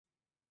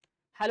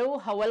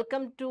Hello,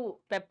 welcome to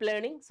PEPP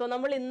Learning. So,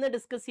 നമ്മൾ ഇന്ന്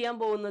discuss ചെയ്യാൻ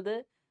പോകുന്നത്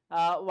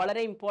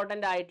വളരെ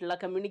ഇമ്പോർട്ടൻ്റ് ആയിട്ടുള്ള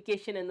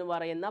കമ്മ്യൂണിക്കേഷൻ എന്ന്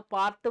പറയുന്ന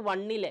പാർട്ട്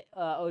 1-ലെ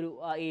ഒരു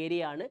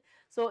ഏരിയ ആണ്.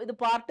 സോ ഇത്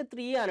പാർട്ട്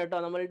 3 ആണ് കേട്ടോ.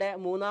 നമ്മളുടെ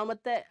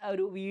മൂന്നാമത്തെ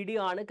ഒരു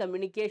വീഡിയോ ആണ്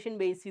കമ്മ്യൂണിക്കേഷൻ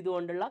ബേസ്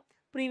ചെയ്തുകൊണ്ടുള്ള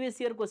പ്രീവിയസ്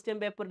ഇയർ ക്വസ്റ്റ്യൻ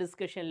പേപ്പർ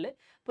ഡിസ്കഷനിൽ.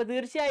 അപ്പോൾ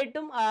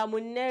തീർച്ചയായിട്ടും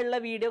മുന്നേ ഉള്ള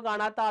വീഡിയോ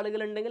കാണാത്ത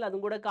ആളുകളുണ്ടെങ്കിൽ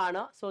അതും കൂടെ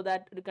കാണുക, സോ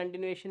ദാറ്റ് ഒരു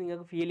കണ്ടിന്യൂവേഷൻ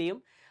നിങ്ങൾക്ക് ഫീൽ ചെയ്യും.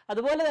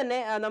 അതുപോലെ തന്നെ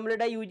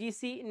നമ്മളുടെ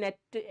UGC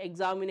നെറ്റ്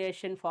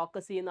എക്സാമിനേഷൻ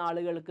ഫോക്കസ് ചെയ്യുന്ന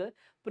ആളുകൾക്ക്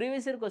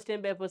പ്രീവിയസ് ഇയർ ക്വസ്റ്റ്യൻ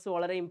പേപ്പേഴ്സ്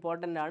വളരെ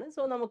ഇമ്പോർട്ടൻ്റ് ആണ്.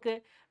 സോ നമുക്ക്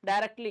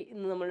ഡയറക്റ്റ്ലി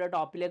ഇന്ന് നമ്മളുടെ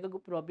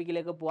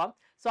ടോപ്പിക്കിലേക്ക് പോവാം.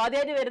 സോ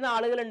ആദ്യമായിട്ട് വരുന്ന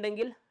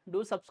ആളുകളുണ്ടെങ്കിൽ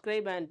do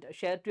subscribe and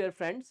share to your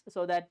friends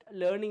so that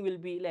learning will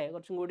be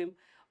കുറച്ചും കൂടി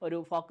ഒരു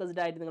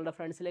ഫോക്കസ്ഡ് ആയിട്ട് നിങ്ങളുടെ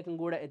ഫ്രണ്ട്സിലേക്കും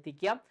കൂടെ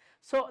എത്തിക്കാം.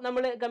 സോ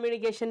നമ്മൾ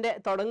കമ്മ്യൂണിക്കേഷൻ്റെ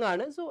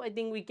തുടങ്ങുകയാണ്. So I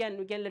think we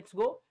can let's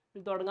go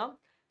തുടങ്ങാം.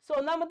 സോ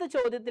ഒന്നാമത്തെ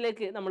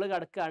ചോദ്യത്തിലേക്ക് നമ്മൾ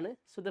കടക്കുകയാണ്.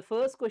 So the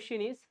first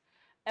question is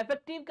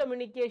effective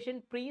communication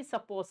pre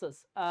supposes.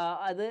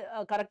 അത്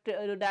കറക്റ്റ്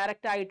ഒരു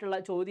ഡയറക്റ്റ് ആയിട്ടുള്ള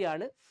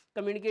ചോദ്യമാണ്.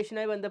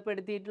 കമ്മ്യൂണിക്കേഷനുമായി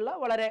ബന്ധപ്പെടുത്തിയിട്ടുള്ള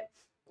വളരെ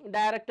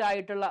ഡയറക്റ്റ്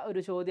ആയിട്ടുള്ള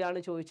ഒരു ചോദ്യമാണ്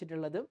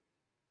ചോദിച്ചിട്ടുള്ളത്.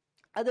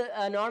 അത്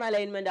നോൺ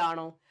അലൈൻമെൻ്റ്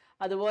ആണോ,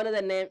 അതുപോലെ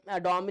തന്നെ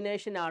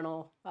ഡോമിനേഷൻ ആണോ,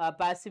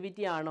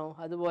 പാസിവിറ്റി ആണോ,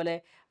 അതുപോലെ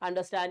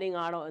അണ്ടർസ്റ്റാൻഡിങ്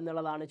ആണോ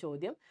എന്നുള്ളതാണ്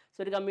ചോദ്യം. സോ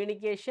ഒരു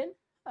കമ്മ്യൂണിക്കേഷൻ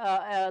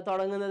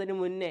തുടങ്ങുന്നതിന്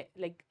മുന്നേ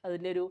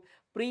അതിൻ്റെ ഒരു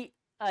പ്രീ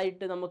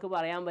ആയിട്ട് നമുക്ക്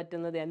പറയാൻ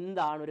പറ്റുന്നത്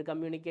എന്താണ് ഒരു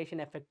കമ്മ്യൂണിക്കേഷൻ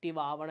എഫക്റ്റീവ്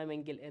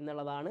ആവണമെങ്കിൽ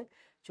എന്നുള്ളതാണ്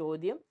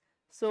ചോദ്യം.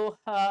 സോ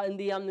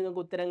എന്ത് ചെയ്യാം,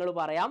 നിങ്ങൾക്ക് ഉത്തരങ്ങൾ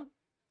പറയാം.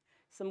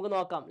 നമുക്ക്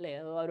നോക്കാം അല്ലേ,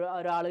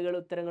 ഒരാളുകൾ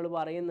ഉത്തരങ്ങൾ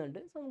പറയുന്നുണ്ട്.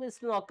 സോ നമുക്ക്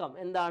ജസ്റ്റ് നോക്കാം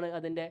എന്താണ്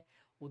അതിൻ്റെ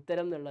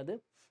ഉത്തരം എന്നുള്ളത്.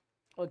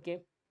 ഓക്കെ,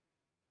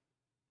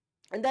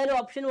 എന്തായാലും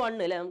ഓപ്ഷൻ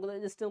 1 അല്ലേ,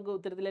 നമുക്ക്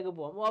ഉത്തരത്തിലേക്ക്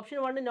പോകാം. ഓപ്ഷൻ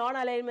 1 നോൺ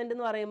അലൈൻമെൻറ്റ്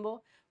എന്ന് പറയുമ്പോൾ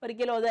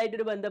ഒരിക്കലും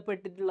അതായിട്ടൊരു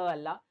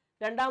ബന്ധപ്പെട്ടിട്ടുള്ളതല്ല.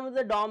 രണ്ടാമത്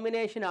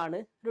ഡോമിനേഷൻ ആണ്.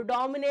 ഒരു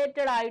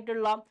ഡോമിനേറ്റഡ്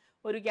ആയിട്ടുള്ള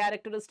ഒരു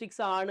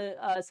ക്യാരക്ടറിസ്റ്റിക്സ് ആണ്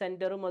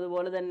സെൻറ്ററും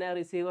അതുപോലെ തന്നെ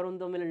റിസീവറും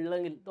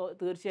തമ്മിലുള്ളെങ്കിൽ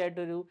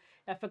തീർച്ചയായിട്ടും ഒരു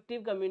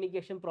എഫക്റ്റീവ്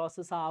കമ്മ്യൂണിക്കേഷൻ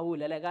പ്രോസസ്സ്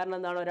ആവൂല അല്ലേ. കാരണം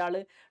എന്താണ്, ഒരാൾ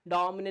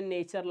ഡോമിനൻ്റ്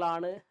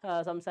നേച്ചറിലാണ്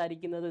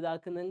സംസാരിക്കുന്നത്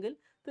ഇതാക്കുന്നതെങ്കിൽ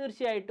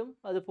തീർച്ചയായിട്ടും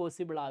അത്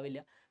പോസിബിൾ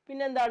ആവില്ല.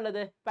 പിന്നെ എന്താ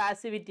ഉള്ളത്,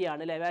 പാസിവിറ്റി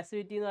ആണ് അല്ലേ.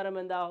 പാസിവിറ്റി എന്ന്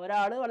പറയുമ്പോൾ എന്താ,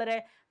 ഒരാൾ വളരെ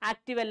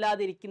ആക്റ്റീവ്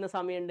അല്ലാതെ ഇരിക്കുന്ന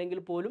സമയം ഉണ്ടെങ്കിൽ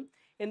പോലും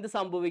എന്ത്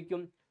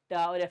സംഭവിക്കും,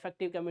 ഒരു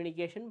എഫക്റ്റീവ്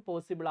കമ്മ്യൂണിക്കേഷൻ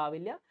പോസിബിൾ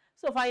ആവില്ല.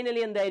 സോ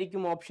ഫൈനലി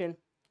എന്തായിരിക്കും, ഓപ്ഷൻ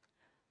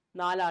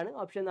 4 ആണ്.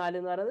 ഓപ്ഷൻ 4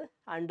 എന്ന് പറയുന്നത്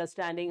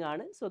അണ്ടർസ്റ്റാൻഡിങ്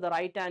ആണ്. സോ ദ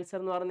റൈറ്റ് ആൻസർ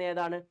എന്ന് പറയുന്നത്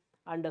ഏതാണ്,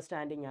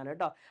 അണ്ടർസ്റ്റാൻഡിങ് ആണ്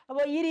കേട്ടോ.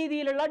 അപ്പോൾ ഈ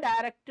രീതിയിലുള്ള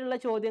ഡയറക്റ്റുള്ള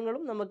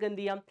ചോദ്യങ്ങളും നമുക്ക്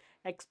എന്ത് ചെയ്യാം,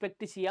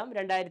 എക്സ്പെക്റ്റ് ചെയ്യാം.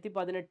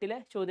 2018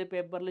 ചോദ്യ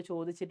പേപ്പറിൽ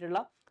ചോദിച്ചിട്ടുള്ള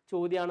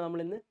ചോദ്യമാണ്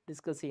നമ്മൾ ഇന്ന്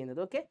ഡിസ്കസ്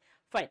ചെയ്യുന്നത്. Okay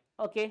fine.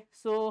 ഓക്കെ,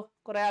 സോ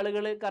കുറേ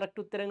ആളുകൾ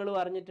കറക്റ്റ് ഉത്തരങ്ങൾ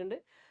പറഞ്ഞിട്ടുണ്ട്.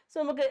 സോ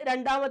നമുക്ക്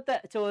രണ്ടാമത്തെ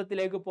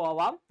ചോദ്യത്തിലേക്ക്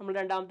പോവാം. നമ്മൾ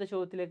രണ്ടാമത്തെ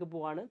ചോദ്യത്തിലേക്ക്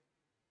പോവാണ്.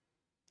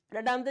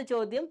 രണ്ടാമത്തെ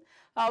ചോദ്യം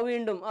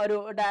വീണ്ടും ഒരു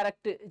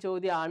ഡയറക്റ്റ്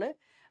ചോദ്യമാണ്.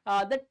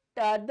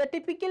 The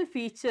typical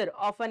feature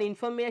of an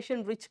information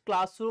rich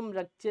classroom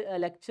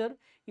lecture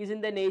is in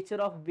the nature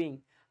of being.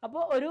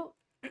 അപ്പോൾ ഒരു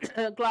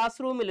ക്ലാസ്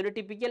റൂമിൽ ഒരു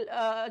typical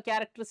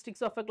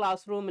characteristics of A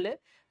class റൂമിൽ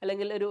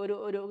അല്ലെങ്കിൽ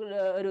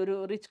ഒരു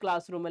റിച്ച്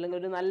ക്ലാസ് റൂം അല്ലെങ്കിൽ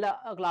ഒരു നല്ല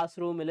ക്ലാസ്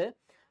റൂമിൽ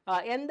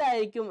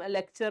എന്തായിരിക്കും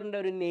ലെക്ചറിൻ്റെ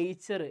ഒരു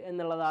നേച്ചർ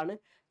എന്നുള്ളതാണ്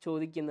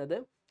ചോദിക്കുന്നത്.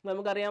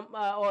 നമുക്കറിയാം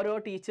ഓരോ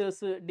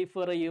ടീച്ചേഴ്സ്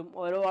ഡിഫർ ചെയ്യും,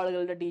 ഓരോ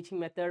ആളുകളുടെ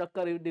ടീച്ചിങ്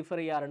മെത്തേഡൊക്കെ ഡിഫർ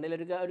ചെയ്യാറുണ്ട്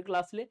ഒരു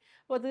ക്ലാസ്സിൽ.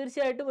 അപ്പോൾ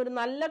തീർച്ചയായിട്ടും ഒരു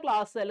നല്ല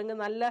ക്ലാസ് അല്ലെങ്കിൽ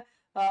നല്ല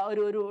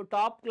ഒരു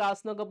ടോപ്പ്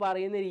ക്ലാസ് എന്നൊക്കെ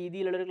പറയുന്ന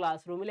രീതിയിലുള്ളൊരു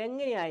ക്ലാസ് റൂമിൽ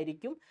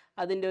എങ്ങനെയായിരിക്കും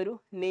അതിൻ്റെ ഒരു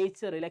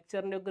നേച്ചർ,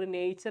 ലെക്ചറിൻ്റെ ഒക്കെ ഒരു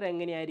നേച്ചർ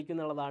എങ്ങനെയായിരിക്കും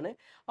എന്നുള്ളതാണ്.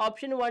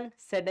 ഓപ്ഷൻ 1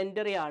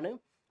 സെഡൻറ്ററി ആണ്.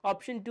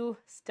 ഓപ്ഷൻ 2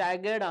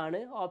 സ്റ്റാഗേർഡ് ആണ്.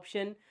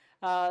 ഓപ്ഷൻ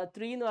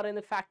 3 എന്ന്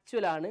പറയുന്നത്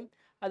ഫാക്ച്വൽ ആണ്.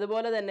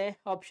 അതുപോലെ തന്നെ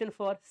ഓപ്ഷൻ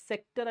 4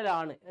 സെക്ടറൽ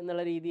ആണ്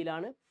എന്നുള്ള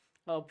രീതിയിലാണ്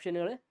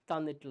ഓപ്ഷനുകൾ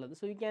തന്നിട്ടുള്ളത്.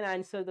 So you can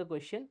answer the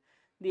question.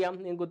 എന്ത് ചെയ്യാം,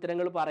 നിങ്ങൾക്ക്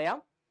ഉത്തരങ്ങൾ പറയാം.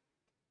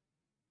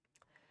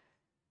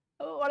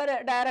 വളരെ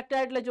ഡയറക്റ്റ്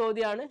ആയിട്ടുള്ള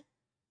ചോദ്യമാണ്.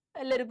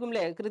 എല്ലാവർക്കും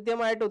അല്ലേ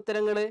കൃത്യമായിട്ട്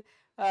ഉത്തരങ്ങൾ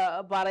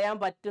പറയാൻ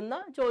പറ്റുന്ന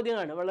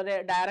ചോദ്യമാണ്. വളരെ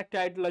ഡയറക്റ്റ്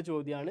ആയിട്ടുള്ള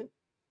ചോദ്യമാണ്.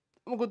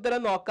 നമുക്ക്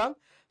ഉത്തരം നോക്കാം.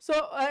 സോ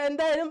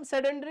എന്തായാലും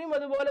സെഡൻറ്ററിയും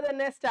അതുപോലെ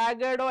തന്നെ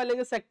സ്റ്റാഗേർഡോ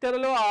അല്ലെങ്കിൽ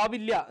സെക്ടറിലോ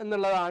ആവില്ല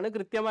എന്നുള്ളതാണ്.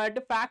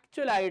 കൃത്യമായിട്ട്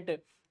ഫാക്ച്വൽ ആയിട്ട്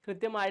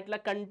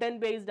കൃത്യമായിട്ടുള്ള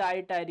കണ്ടന്റ് ബേസ്ഡ്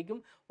ആയിട്ടായിരിക്കും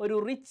ഒരു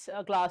റിച്ച്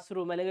ക്ലാസ്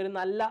റൂം അല്ലെങ്കിൽ ഒരു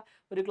നല്ല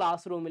ഒരു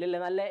ക്ലാസ് റൂമിൽ അല്ലെ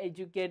നല്ല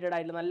എഡ്യൂക്കേറ്റഡ്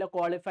ആയിട്ടുള്ള നല്ല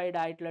ക്വാളിഫൈഡ്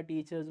ആയിട്ടുള്ള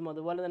ടീച്ചേഴ്സും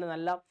അതുപോലെ തന്നെ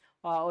നല്ല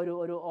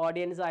ഒരു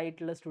ഓഡിയൻസ്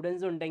ആയിട്ടുള്ള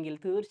സ്റ്റുഡൻസും ഉണ്ടെങ്കിൽ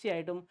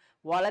തീർച്ചയായിട്ടും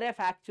വളരെ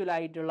ഫാക്ച്വൽ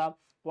ആയിട്ടുള്ള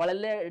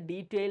വളരെ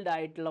ഡീറ്റെയിൽഡ്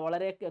ആയിട്ടുള്ള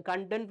വളരെ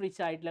കണ്ടന്റ്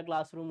റിച്ച് ആയിട്ടുള്ള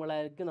ക്ലാസ്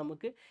റൂമുകളായിരിക്കും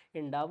നമുക്ക്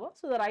ഉണ്ടാവുക.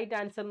 സോ ദ റൈറ്റ്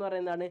ആൻസർ എന്ന്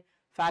പറയുന്നതാണ്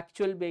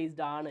ഫാക്ച്വൽ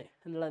ബേസ്ഡ് ആണ്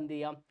എന്നുള്ളത് എന്ത്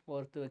ചെയ്യാം,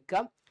 ഓർത്ത്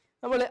വെക്കാം.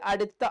 നമ്മൾ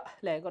അടുത്ത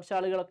കുറച്ച്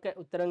ആളുകളൊക്കെ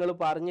ഉത്തരങ്ങൾ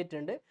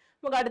പറഞ്ഞിട്ടുണ്ട്.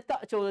 നമുക്ക് അടുത്ത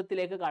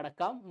ചോദ്യത്തിലേക്ക്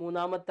കടക്കാം.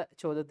 മൂന്നാമത്തെ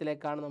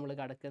ചോദ്യത്തിലേക്കാണ് നമ്മൾ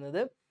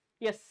കടക്കുന്നത്.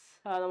 യെസ്,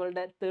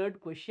 നമ്മളുടെ തേർഡ്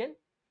ക്വസ്റ്റ്യൻ.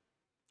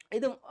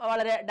 ഇതും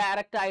വളരെ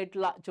ഡയറക്റ്റ്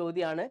ആയിട്ടുള്ള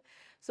ചോദ്യമാണ്.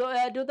 സോ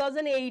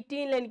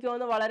 2018 എനിക്ക്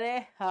തോന്നുന്നു വളരെ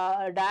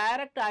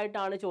ഡയറക്റ്റ്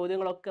ആയിട്ടാണ്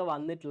ചോദ്യങ്ങളൊക്കെ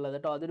വന്നിട്ടുള്ളത്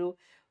കേട്ടോ. അതൊരു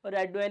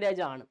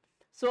അഡ്വാൻറ്റേജ് ആണ്.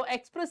 So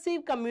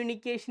expressive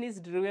communication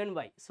is driven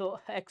by. So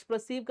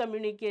expressive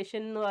communication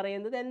എന്ന്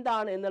പറയുന്നത്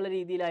എന്താണ് എന്നുള്ള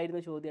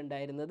രീതിയിലായിരുന്നു ചോദ്യം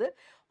ഉണ്ടായിരുന്നത്.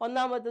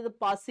 ഒന്നാമത്തത്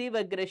passive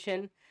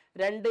aggression,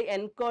 2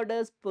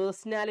 encoders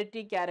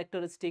personality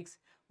characteristics,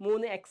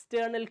 3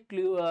 external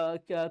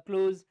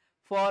clues,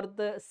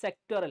 4th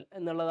sectoral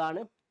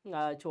എന്നുള്ളതാണ്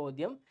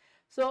ചോദ്യം.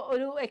 സോ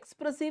ഒരു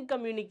എക്സ്പ്രസീവ്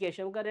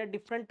കമ്മ്യൂണിക്കേഷൻ, നമുക്കറിയാം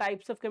different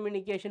types of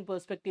communication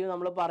perspective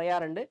നമ്മൾ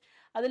പറയാറുണ്ട്.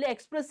 അതിൽ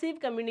എക്സ്പ്രസീവ്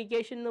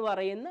കമ്മ്യൂണിക്കേഷൻ എന്ന്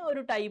പറയുന്ന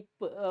ഒരു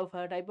ടൈപ്പ്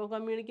ഓഫ്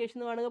കമ്മ്യൂണിക്കേഷൻ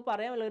എന്ന് വേണമെങ്കിൽ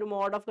പറയാം, അല്ലെങ്കിൽ ഒരു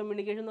മോഡ് ഓഫ്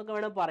കമ്മ്യൂണിക്കേഷൻ എന്നൊക്കെ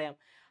വേണമെങ്കിൽ പറയാം.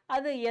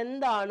 അത്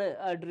എന്താണ്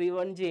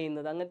ഡ്രിവൺ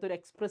ചെയ്യുന്നത്, അങ്ങനത്തെ ഒരു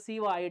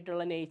എക്സ്പ്രസീവ്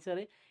ആയിട്ടുള്ള നേച്ചർ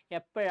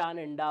എപ്പോഴാണ്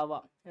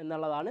ഉണ്ടാവുക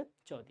എന്നുള്ളതാണ്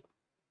ചോദ്യം.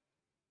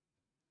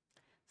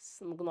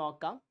 നമുക്ക്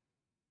നോക്കാം.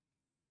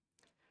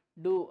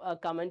 Do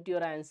comment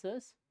your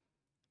answers.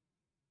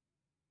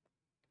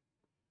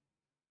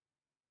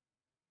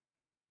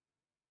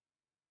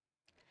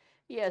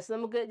 Yes,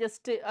 നമുക്ക്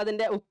ജസ്റ്റ്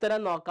അതിൻ്റെ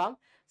ഉത്തരം നോക്കാം.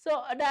 സോ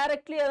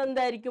ഡയറക്റ്റ്ലി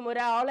അതെന്തായിരിക്കും,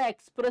 ഒരാളെ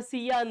എക്സ്പ്രസ്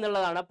ചെയ്യുക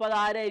എന്നുള്ളതാണ്. അപ്പോൾ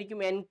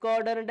അതാരായിരിക്കും,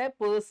 എൻകോഡറിൻ്റെ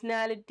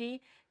പേഴ്സണാലിറ്റി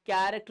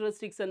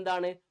ക്യാരക്ടറിസ്റ്റിക്സ്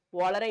എന്താണ്,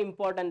 വളരെ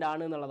ഇമ്പോർട്ടൻ്റ്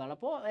ആണ് എന്നുള്ളതാണ്.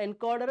 അപ്പോൾ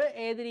എൻകോഡർ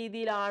ഏത്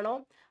രീതിയിലാണോ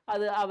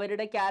അത്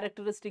അവരുടെ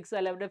ക്യാരക്ടറിസ്റ്റിക്സ്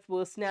അല്ല അവരുടെ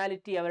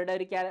പേഴ്സണാലിറ്റി, അവരുടെ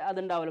ഒരു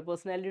അതുണ്ടാവുമല്ലോ,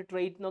 പേഴ്സണാലിറ്റി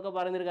ട്രെയ്റ്റ് എന്നൊക്കെ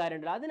പറയുന്നൊരു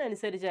കാര്യമുണ്ടല്ലോ,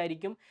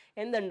 അതിനനുസരിച്ചായിരിക്കും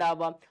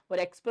എന്തുണ്ടാവുക,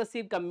 ഒരു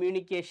എക്സ്പ്രസീവ്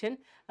കമ്മ്യൂണിക്കേഷൻ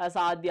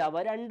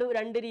സാധ്യമാവുക.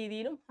 രണ്ട്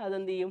രീതിയിലും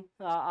അതെന്ത് ചെയ്യും,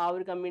 ആ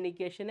ഒരു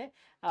കമ്മ്യൂണിക്കേഷനെ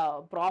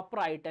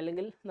പ്രോപ്പറായിട്ട്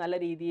അല്ലെങ്കിൽ നല്ല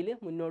രീതിയിൽ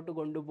മുന്നോട്ട്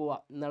കൊണ്ടുപോവുക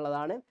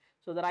എന്നുള്ളതാണ്.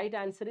 So the right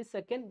answer is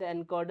second, the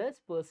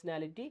encoders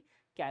personality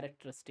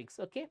characteristics.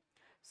 Okay,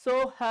 so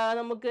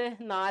നമുക്ക്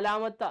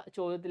നാലാമത്തെ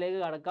ചോദ്യത്തിലേക്ക്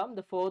കടക്കാം.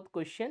 ദ ഫോർത്ത്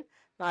ക്വസ്റ്റ്യൻ,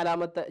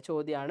 നാലാമത്തെ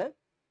ചോദ്യമാണ്.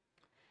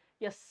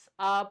 Yes,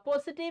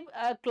 positive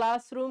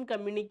class room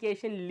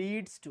communication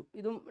leads to,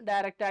 ഇതും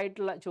ഡയറക്റ്റ്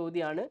ആയിട്ടുള്ള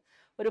ചോദ്യമാണ്.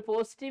 ഒരു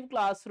പോസിറ്റീവ്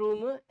ക്ലാസ്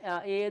റൂം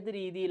ഏത്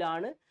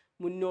രീതിയിലാണ്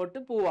മുന്നോട്ട്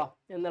പോവുക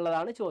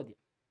എന്നുള്ളതാണ് ചോദ്യം.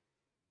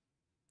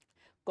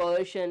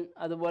 കോഹഷൻ,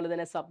 അതുപോലെ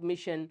തന്നെ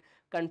സബ്മിഷൻ,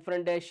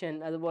 കൺഫ്രണ്ടേഷൻ,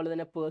 അതുപോലെ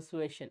തന്നെ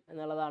പെർസുവേഷൻ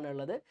എന്നുള്ളതാണ്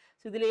ഉള്ളത്.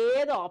 സോ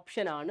ഇതിലേത്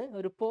ഓപ്ഷനാണ്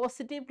ഒരു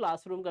positive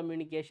class room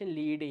communication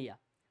lead ചെയ്യുക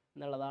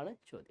എന്നുള്ളതാണ്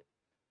ചോദ്യം.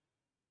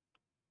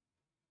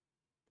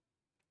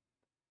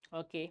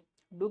 Okay,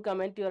 do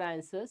comment your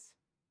answers.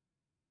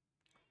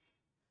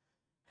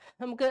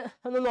 നമുക്ക്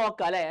ഒന്ന്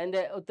നോക്കാം അല്ലേ,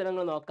 അതിൻ്റെ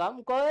ഉത്തരങ്ങൾ നോക്കാം.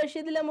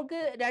 കോഹഷനിൽ നമുക്ക്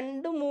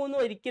 2, 3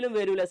 ഒരിക്കലും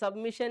വരില്ല.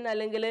 സബ്മിഷൻ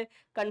അല്ലെങ്കിൽ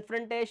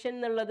കൺഫ്രണ്ടേഷൻ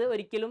എന്നുള്ളത്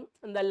ഒരിക്കലും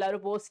എന്തല്ല ഒരു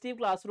പോസിറ്റീവ്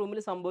ക്ലാസ്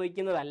റൂമിൽ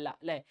സംഭവിക്കുന്നതല്ല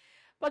അല്ലേ.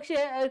 പക്ഷേ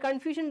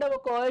കൺഫ്യൂഷൻ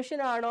ഉണ്ടാവുക കോഹഷൻ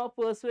ആണോ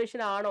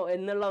പെർസുവേഷൻ ആണോ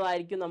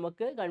എന്നുള്ളതായിരിക്കും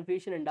നമുക്ക്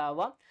കൺഫ്യൂഷൻ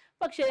ഉണ്ടാവുക.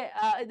 പക്ഷേ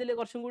ഇതിൽ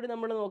കുറച്ചും കൂടി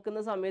നമ്മൾ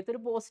നോക്കുന്ന സമയത്ത്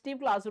ഒരു പോസിറ്റീവ്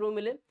ക്ലാസ്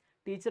റൂമിൽ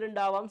ടീച്ചർ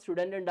ഉണ്ടാവാം,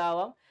 സ്റ്റുഡൻറ്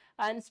ഉണ്ടാവാം.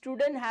 And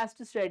student has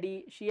to study,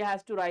 she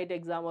has to right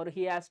exam or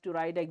he has to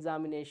right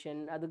examination.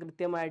 അത്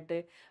കൃത്യമായിട്ട്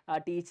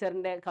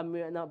ടീച്ചറിൻ്റെ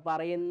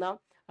പറയുന്ന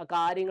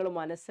കാര്യങ്ങൾ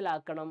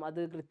മനസ്സിലാക്കണം. അത്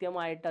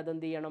കൃത്യമായിട്ട്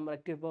അതെന്ത് ചെയ്യണം,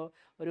 ഇപ്പോൾ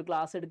ഒരു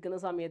ക്ലാസ് എടുക്കുന്ന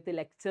സമയത്ത്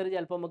ലെക്ചർ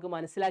ചിലപ്പോൾ നമുക്ക്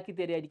മനസ്സിലാക്കി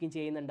തരുമായിരിക്കും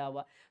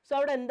ചെയ്യുന്നുണ്ടാവുക. സോ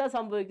അവിടെ എന്താ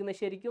സംഭവിക്കുന്നത്,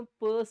 ശരിക്കും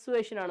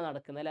പേഴ്സുവേഷൻ ആണ്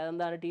നടക്കുന്നത് അല്ലേ.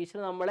 അതെന്താണ്, ടീച്ചർ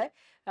നമ്മളെ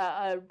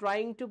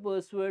ട്രൈങ് ടു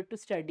പേഴ്സുവേഡ് ടു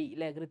സ്റ്റഡി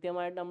അല്ലേ,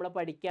 കൃത്യമായിട്ട് നമ്മളെ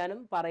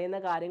പഠിക്കാനും പറയുന്ന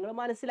കാര്യങ്ങൾ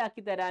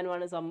മനസ്സിലാക്കി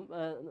തരാനുമാണ്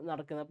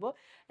നടക്കുന്നത്. അപ്പോൾ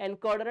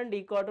എൻകോഡറും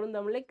ഡീകോഡറും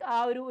തമ്മിൽ ആ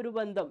ഒരു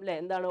ബന്ധം അല്ലേ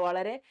എന്താണ്,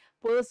 വളരെ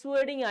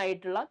പേഴ്സുവേഡിങ്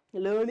ആയിട്ടുള്ള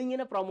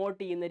ലേണിങ്ങിനെ പ്രൊമോട്ട്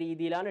ചെയ്യുന്ന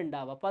രീതിയിലാണ്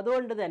ഉണ്ടാവുക. അപ്പോൾ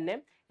അതുകൊണ്ട് തന്നെ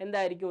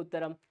എന്തായിരിക്കും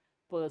ഉത്തരം,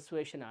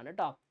 പെർസുവേഷൻ ആണ്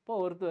കേട്ടോ. അപ്പോൾ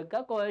ഓർത്ത് വെക്കുക,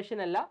 കോഹഷൻ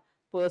അല്ല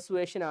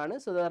പെർസുവേഷൻ ആണ്.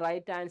 സോ ദ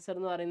റൈറ്റ് ആൻസർ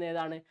എന്ന് പറയുന്നത്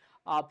ഏതാണ്,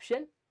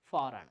 ഓപ്ഷൻ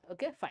 4 ആണ്.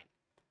 Okay, fine.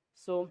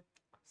 So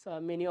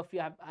many of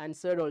you have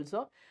answered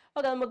also.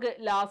 Okay, നമുക്ക്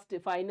ലാസ്റ്റ്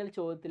ഫൈനൽ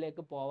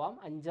ചോദ്യത്തിലേക്ക് പോവാം.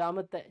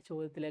 5ാമത്തെ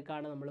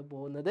ചോദ്യത്തിലേക്കാണ് നമ്മൾ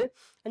പോകുന്നത്.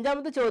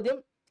 5ാമത്തെ ചോദ്യം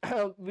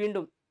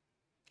വീണ്ടും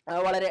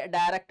വളരെ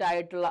ഡയറക്റ്റ്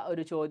ആയിട്ടുള്ള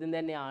ഒരു ചോദ്യം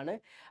തന്നെയാണ്.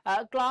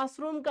 Class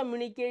room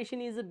communication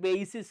is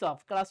basis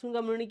of, class room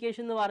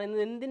communication എന്ന്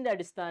പറയുന്നത് എന്തിൻ്റെ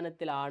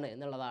അടിസ്ഥാനത്തിലാണ്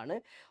എന്നുള്ളതാണ്.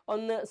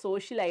 1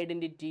 social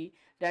identity,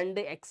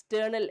 2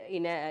 external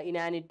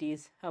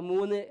ഇനാനിറ്റീസ്,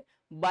 3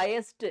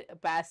 biased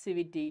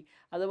passivity,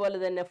 അതുപോലെ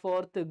തന്നെ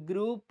 4th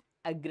ഗ്രൂപ്പ്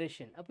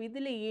അഗ്രഷൻ. അപ്പോൾ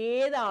ഇതിൽ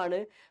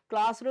ഏതാണ്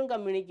ക്ലാസ് റൂം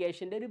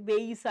കമ്മ്യൂണിക്കേഷൻ്റെ ഒരു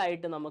ബേസ്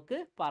ആയിട്ട് നമുക്ക്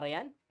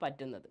പറയാൻ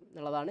പറ്റുന്നത്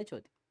എന്നുള്ളതാണ്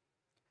ചോദ്യം.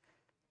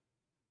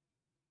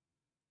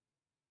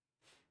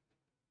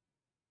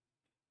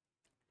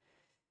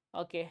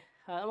 ഓക്കെ,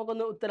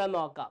 നമുക്കൊന്ന് ഉത്തരം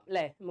നോക്കാം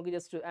അല്ലേ. നമുക്ക്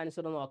ജസ്റ്റ്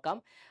ആൻസർ നോക്കാം.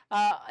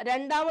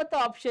 2ാമത്തെ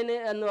ഓപ്ഷൻ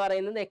എന്ന്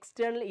പറയുന്നത്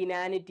എക്സ്റ്റേണൽ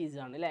ഇനാനിറ്റീസ്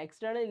ആണ് അല്ലേ.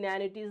 എക്സ്റ്റേണൽ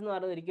ഇനാനിറ്റീസ് എന്ന്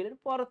പറയുന്നത് ഒരിക്കലും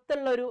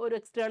പുറത്തുള്ള ഒരു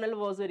എക്സ്റ്റേണൽ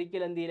ഫോഴ്സ്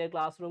ഒരിക്കലും എന്ത് ചെയ്യില്ല,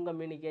 ക്ലാസ് റൂം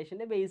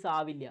കമ്മ്യൂണിക്കേഷൻ്റെ ബേസ്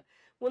ആവില്ല.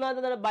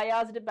 3ാമത്തേതാണ്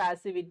ബയാസ്ഡ്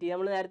പാസിവിറ്റി.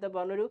 നമ്മൾ നേരത്തെ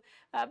പറഞ്ഞൊരു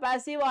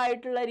പാസീവ്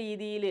ആയിട്ടുള്ള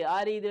രീതിയിൽ, ആ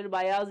രീതിയിൽ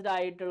ബയാസ്ഡ്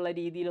ആയിട്ടുള്ള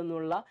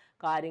രീതിയിലൊന്നുമുള്ള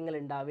കാര്യങ്ങൾ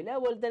ഉണ്ടാവില്ല.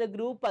 അതുപോലെ തന്നെ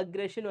ഗ്രൂപ്പ്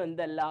അഗ്രഷനും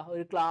എന്തല്ല,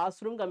 ഒരു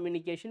ക്ലാസ് റൂം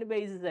കമ്മ്യൂണിക്കേഷൻ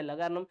ബേസിസ് അല്ല.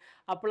 കാരണം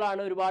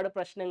അപ്പോഴാണ് ഒരുപാട്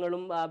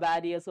പ്രശ്നങ്ങളും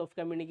ബാരിയേഴ്സ് ഓഫ്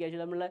കമ്മ്യൂണിക്കേഷൻ,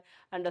 നമ്മളെ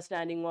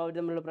അണ്ടർസ്റ്റാൻഡിങ്ങോ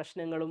തമ്മിലുള്ള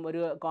പ്രശ്നങ്ങളും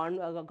ഒരു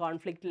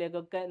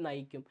കോൺഫ്ലിക്റ്റിലേക്കൊക്കെ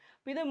നയിക്കും.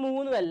 അപ്പോൾ ഇത്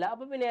 3ഉം അല്ല.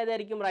 അപ്പോൾ പിന്നെ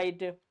ഏതായിരിക്കും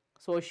റൈറ്റ്,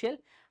 സോഷ്യൽ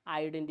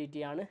ഐഡൻറ്റിറ്റി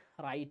ആണ്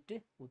റൈറ്റ്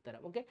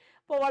ഉത്തരം. ഓക്കെ,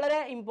 അപ്പോൾ വളരെ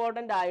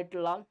ഇമ്പോർട്ടൻ്റ്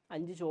ആയിട്ടുള്ള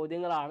 5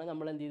 ചോദ്യങ്ങളാണ്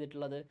നമ്മൾ എന്ത്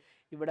ചെയ്തിട്ടുള്ളത്,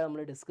 ഇവിടെ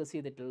നമ്മൾ ഡിസ്കസ്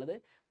ചെയ്തിട്ടുള്ളത്.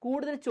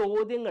 കൂടുതൽ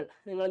ചോദ്യങ്ങൾ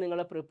നിങ്ങൾ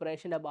നിങ്ങളുടെ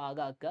പ്രിപ്പറേഷൻ്റെ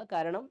ഭാഗമാക്കുക.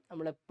 കാരണം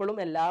നമ്മളെപ്പോഴും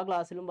എല്ലാ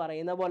ക്ലാസ്സിലും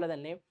പറയുന്ന പോലെ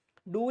തന്നെ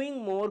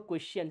ഡൂയിങ് മോർ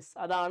ക്വസ്റ്റ്യൻസ്,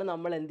 അതാണ്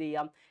നമ്മൾ എന്ത്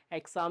ചെയ്യാം,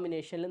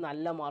 എക്സാമിനേഷനിൽ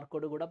നല്ല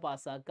മാർക്കോട് കൂടെ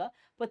പാസ്സാക്കുക.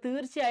 അപ്പോൾ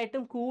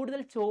തീർച്ചയായിട്ടും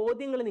കൂടുതൽ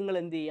ചോദ്യങ്ങൾ നിങ്ങൾ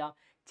എന്ത് ചെയ്യുക,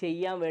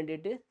 ചെയ്യാൻ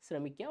വേണ്ടിയിട്ട്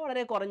ശ്രമിക്കുക.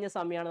 വളരെ കുറഞ്ഞ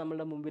സമയമാണ്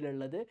നമ്മളുടെ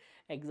മുമ്പിലുള്ളത്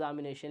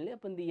എക്സാമിനേഷനിൽ.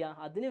 അപ്പോൾ എന്ത്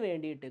ചെയ്യുക, അതിന്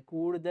വേണ്ടിയിട്ട്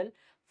കൂടുതൽ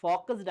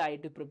ഫോക്കസ്ഡ്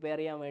ആയിട്ട് പ്രിപ്പയർ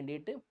ചെയ്യാൻ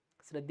വേണ്ടിയിട്ട്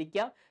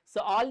ശ്രദ്ധിക്കുക. So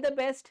all the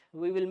best.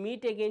 We will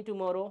meet again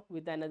tomorrow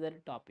with another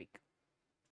topic.